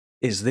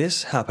Is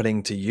this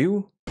happening to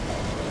you?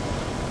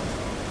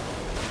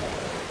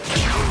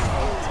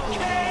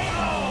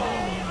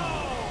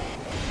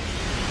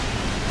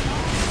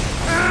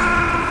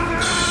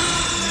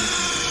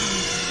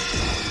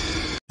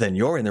 Then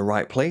you're in the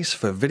right place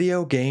for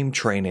video game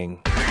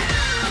training.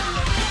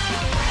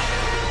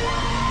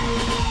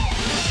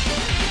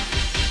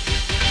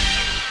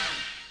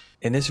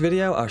 In this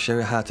video, I'll show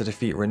you how to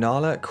defeat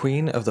Rennala,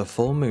 Queen of the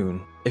Full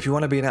Moon. If you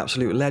want to be an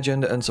absolute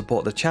legend and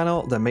support the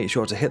channel, then make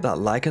sure to hit that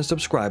like and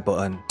subscribe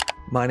button.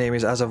 My name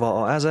is Azzavhar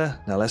or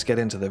Azza. Now let's get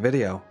into the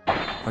video.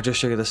 I'll just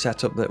show you the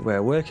setup that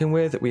we're working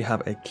with. We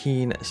have a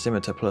Keen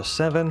Scimitar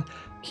 +7,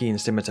 Keen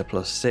Scimitar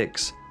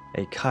 +6,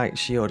 a Kite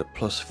Shield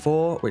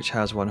 +4, which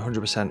has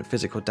 100%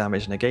 physical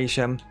damage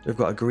negation. We've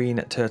got a Green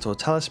Turtle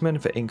Talisman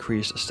for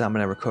increased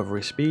stamina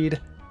recovery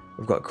speed.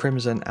 We've got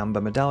Crimson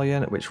Amber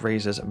Medallion, which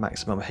raises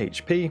maximum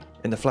HP.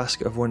 In the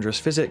Flask of Wondrous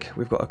Physic,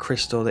 we've got a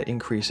crystal that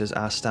increases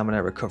our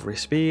stamina recovery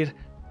speed,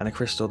 and a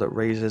crystal that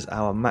raises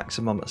our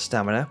maximum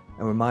stamina.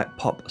 And we might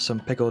pop some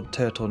Pickled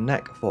Turtle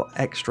Neck for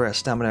extra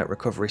stamina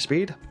recovery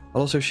speed.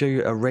 I'll also show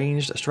you a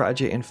ranged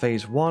strategy in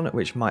Phase 1,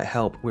 which might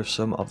help with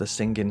some of the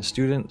singing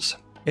students.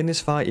 In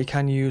this fight, you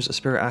can use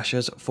Spirit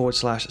Ashes /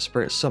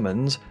 Spirit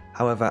Summons.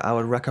 However, I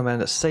would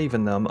recommend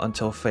saving them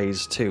until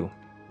Phase 2.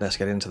 Let's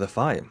get into the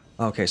fight.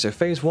 Okay, so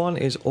Phase 1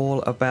 is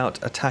all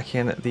about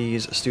attacking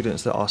these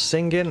students that are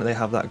singing. They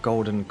have that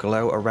golden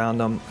glow around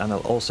them, and they'll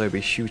also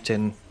be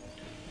shooting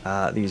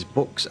these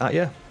books at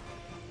you.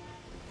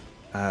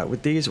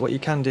 With these, what you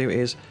can do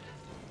is,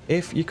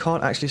 if you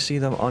can't actually see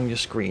them on your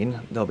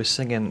screen, they'll be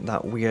singing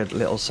that weird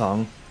little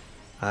song,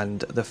 and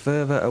the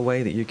further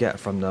away that you get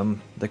from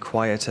them, the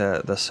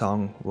quieter the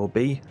song will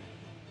be,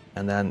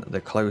 and then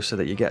the closer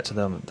that you get to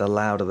them, the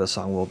louder the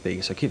song will be.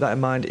 So keep that in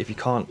mind if you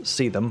can't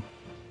see them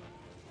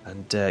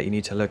and you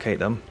need to locate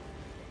them.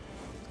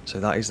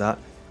 So that is that.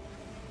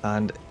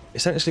 And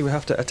essentially we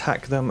have to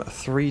attack them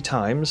 3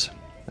 times,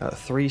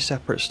 3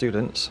 separate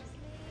students,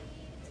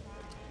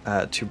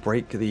 to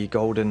break the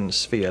golden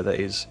sphere that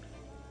is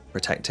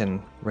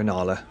protecting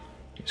Rennala.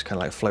 It's kind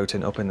of like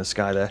floating up in the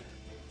sky there.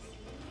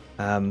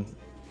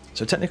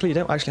 So technically you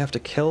don't actually have to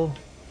kill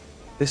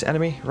this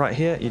enemy right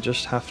here, you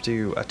just have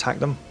to attack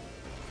them.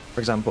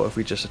 For example, if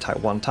we just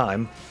attack 1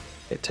 time,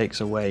 it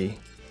takes away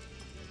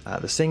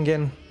the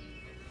singing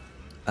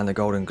and the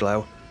golden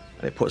glow,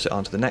 and it puts it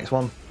onto the next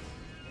one.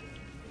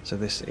 So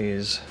this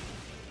is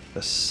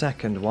the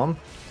second one.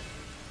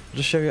 I'll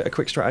just show you a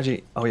quick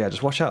strategy. Oh yeah,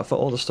 just watch out for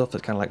all the stuff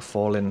that's kind of like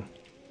falling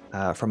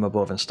from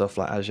above and stuff,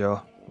 like as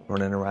you're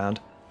running around.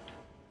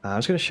 I'm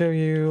just going to show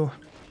you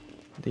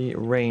the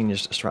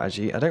ranged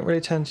strategy. I don't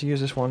really tend to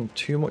use this one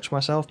too much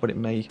myself, but it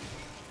may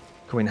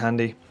come in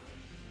handy.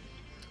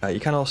 You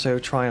can also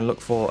try and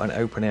look for an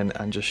opening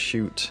and just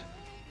shoot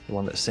the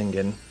one that's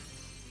singing.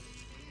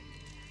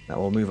 Now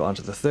we'll move on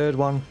to the third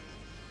one.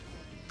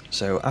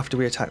 So after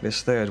we attack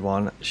this third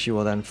one, she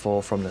will then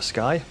fall from the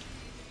sky,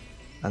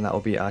 and that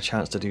will be our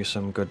chance to do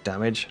some good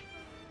damage.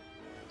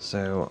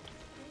 So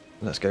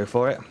let's go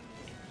for it.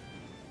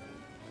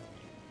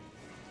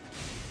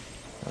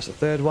 That's the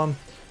third one.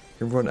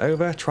 You can run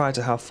over, try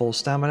to have full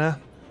stamina,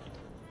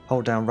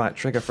 hold down right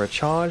trigger for a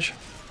charge,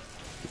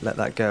 let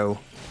that go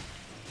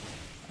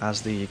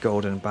as the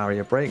golden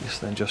barrier breaks,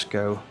 then just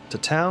go to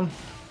town.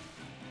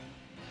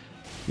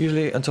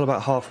 Usually until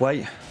about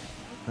halfway,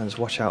 and just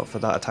watch out for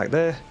that attack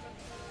there.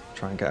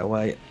 Try and get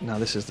away. Now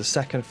this is the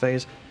second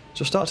phase.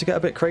 So start to get a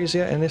bit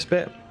crazier in this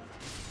bit,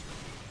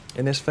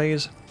 in this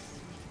phase.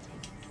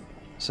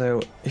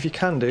 So if you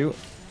can do,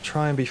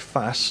 try and be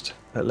fast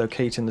at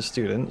locating the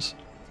students,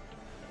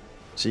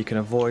 so you can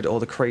avoid all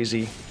the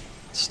crazy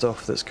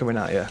stuff that's coming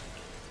at you.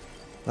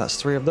 That's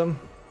 3 of them.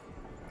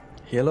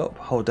 Heal up,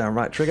 hold down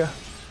right trigger.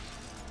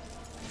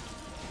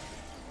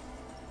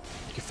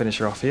 You can finish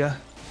her off here.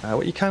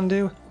 What you can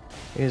do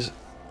is,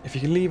 if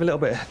you can leave a little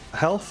bit of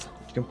health,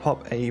 you can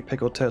pop a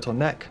Pickled Turtle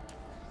Neck,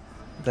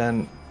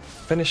 then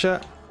finish her,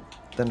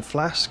 then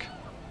Flask.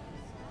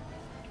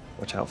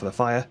 Watch out for the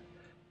fire.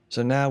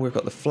 So now we've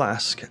got the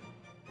Flask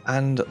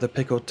and the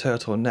Pickled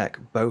Turtle Neck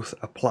both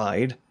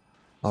applied.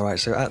 Alright,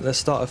 so at the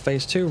start of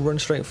Phase 2, run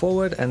straight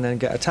forward and then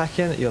get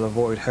attacking. You'll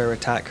avoid her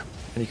attack,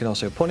 and you can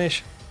also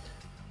punish.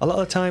 A lot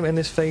of the time in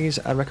this phase,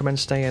 I recommend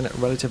staying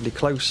relatively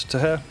close to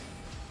her.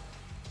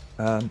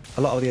 A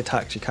lot of the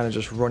attacks you kind of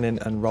just run in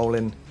and roll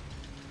in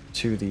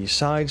to the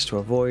sides to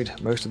avoid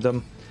most of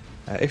them.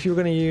 If you're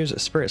going to use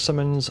Spirit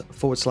Summons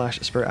 /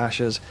 Spirit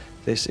Ashes,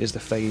 this is the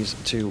phase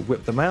to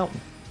whip them out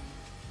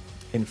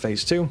in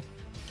Phase 2.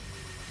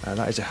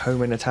 That is a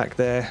homing attack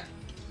there.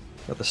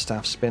 Got the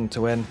staff spin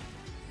to win.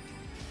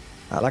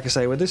 Like I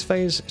say, with this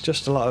phase, it's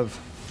just a lot of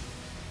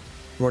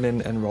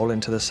running and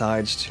rolling to the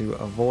sides to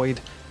avoid.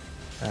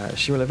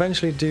 She will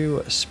eventually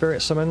do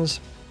Spirit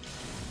Summons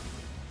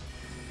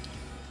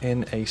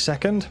in a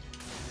second,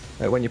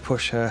 when you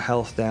push her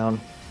health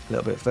down a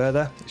little bit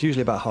further. It's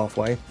usually about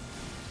halfway.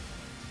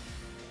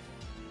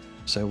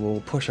 So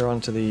we'll push her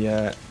onto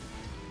the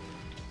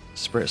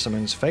Spirit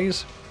Summons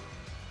phase.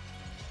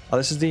 Oh,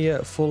 this is the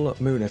full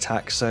moon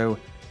attack, so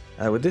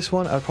With this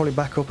one, I'd probably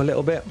back up a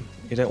little bit.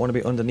 You don't want to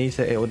be underneath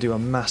it. It will do a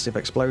massive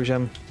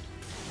explosion.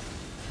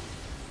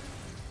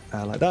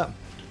 Like that.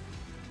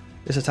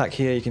 This attack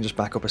here, you can just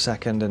back up a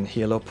second and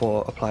heal up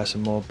or apply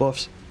some more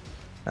buffs.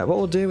 What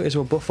we'll do is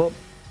we'll buff up.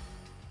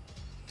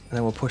 And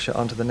then we'll push it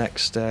on to the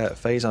next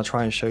phase. I'll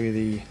try and show you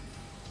the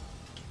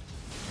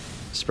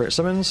spirit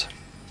summons.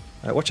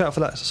 Watch out for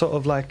that sort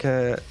of like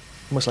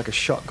almost like a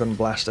shotgun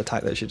blast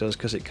attack that she does,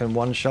 because it can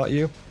one-shot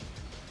you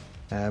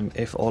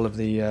if all of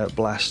the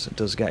blast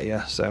does get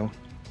you, so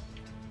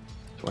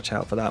watch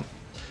out for that.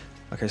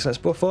 Okay, so let's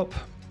buff up.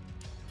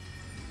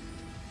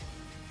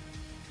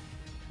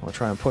 We'll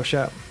try and push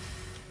it.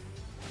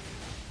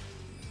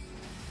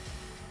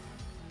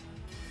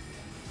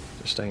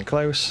 Just staying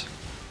close.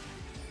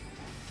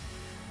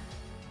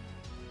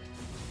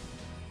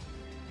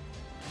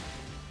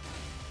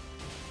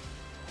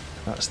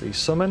 That's the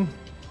summon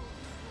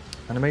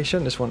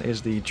animation. This one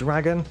is the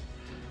dragon.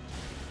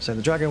 So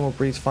the dragon will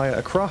breathe fire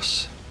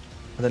across,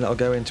 and then it'll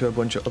go into a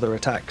bunch of other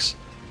attacks.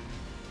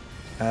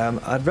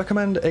 I'd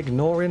recommend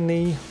ignoring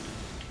the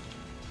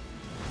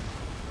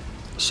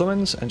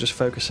summons and just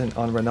focusing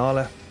on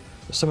Rennala.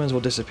 The summons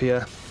will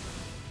disappear,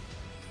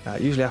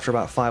 usually after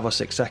about 5 or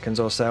 6 seconds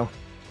or so.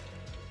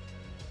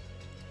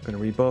 I'm going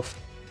to rebuff.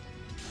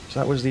 So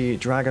that was the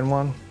dragon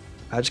one.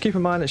 Just keep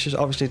in mind that she's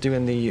obviously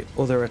doing the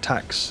other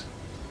attacks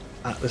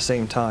at the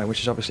same time,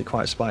 which is obviously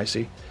quite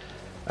spicy.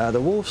 The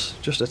wolves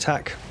just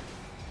attack.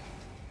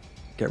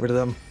 Get rid of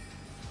them.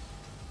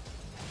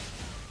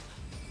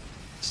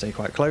 Stay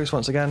quite close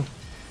once again.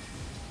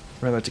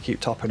 Remember to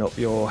keep topping up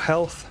your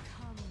health.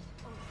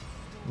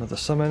 Another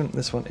summon.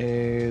 This one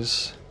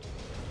is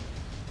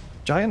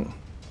giant.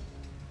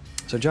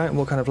 So giant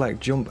will kind of like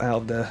jump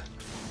out of the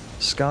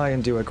sky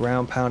and do a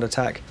ground pound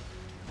attack.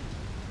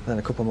 Then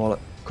a couple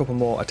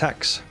more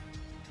attacks.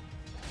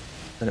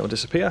 Then it will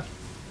disappear.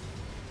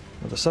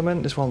 Another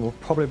summon. This one will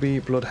probably be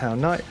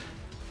Bloodhound Knight.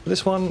 For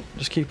this one,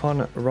 just keep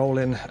on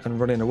rolling and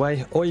running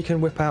away, or you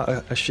can whip out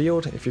a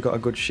shield if you've got a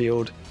good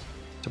shield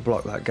to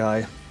block that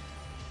guy.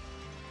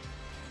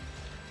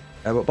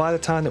 But by the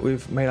time that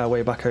we've made our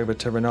way back over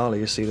to Rennala,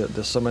 you see that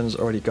the summon's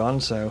already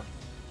gone, so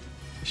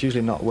it's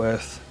usually not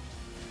worth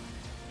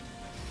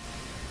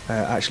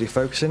actually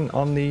focusing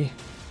on the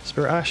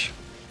Spirit Ash.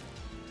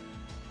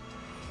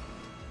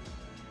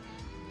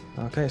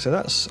 Okay, so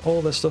that's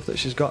all the stuff that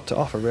she's got to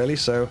offer, really.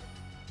 So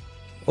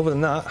other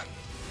than that,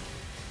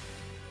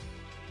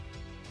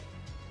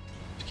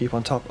 just keep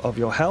on top of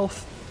your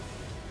health.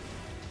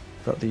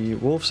 Got the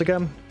wolves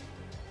again.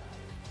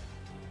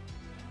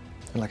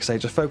 And like I say,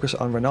 just focus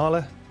on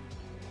Rennala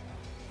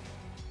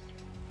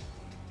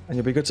and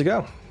you'll be good to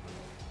go.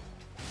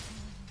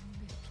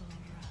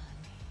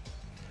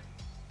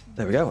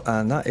 There we go,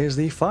 and that is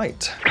the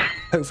fight.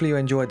 Hopefully you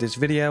enjoyed this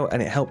video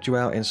and it helped you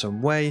out in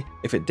some way.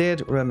 If it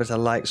did, remember to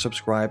like,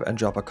 subscribe and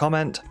drop a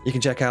comment. You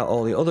can check out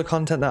all the other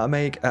content that I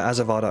make at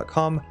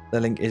Azzavhar.com. The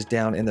link is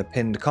down in the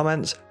pinned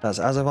comments. That's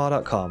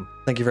Azzavhar.com.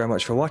 Thank you very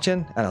much for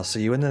watching, and I'll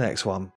see you in the next one.